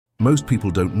Most people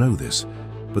don't know this,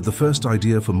 but the first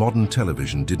idea for modern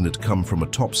television didn't come from a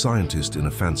top scientist in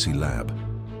a fancy lab.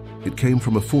 It came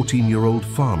from a 14-year-old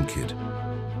farm kid.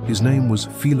 His name was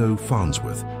Philo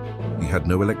Farnsworth. He had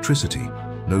no electricity,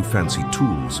 no fancy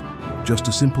tools, just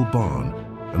a simple barn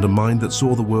and a mind that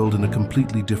saw the world in a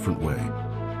completely different way.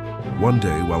 One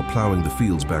day, while plowing the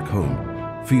fields back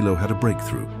home, Philo had a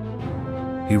breakthrough.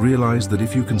 He realized that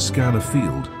if you can scan a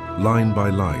field, line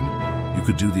by line, you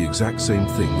could do the exact same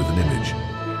thing with an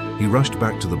image. He rushed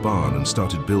back to the barn and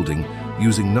started building,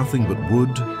 using nothing but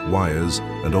wood, wires,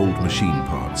 and old machine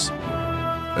parts.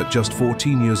 At just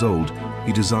 14 years old,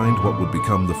 he designed what would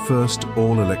become the first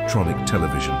all-electronic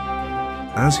television.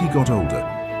 As he got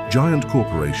older, giant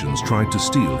corporations tried to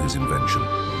steal his invention,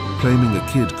 claiming a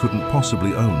kid couldn't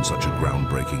possibly own such a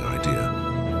groundbreaking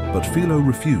idea. But Philo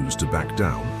refused to back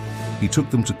down. He took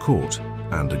them to court,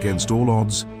 and against all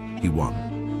odds, he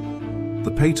won. The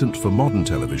patent for modern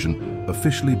television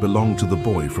officially belonged to the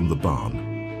boy from the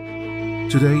barn.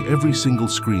 Today, every single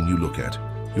screen you look at,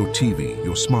 your TV,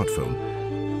 your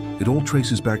smartphone, it all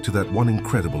traces back to that one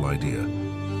incredible idea.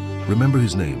 Remember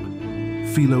his name,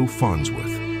 Philo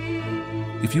Farnsworth.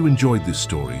 If you enjoyed this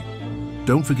story,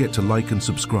 don't forget to like and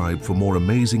subscribe for more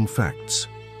amazing facts.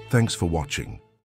 Thanks for watching.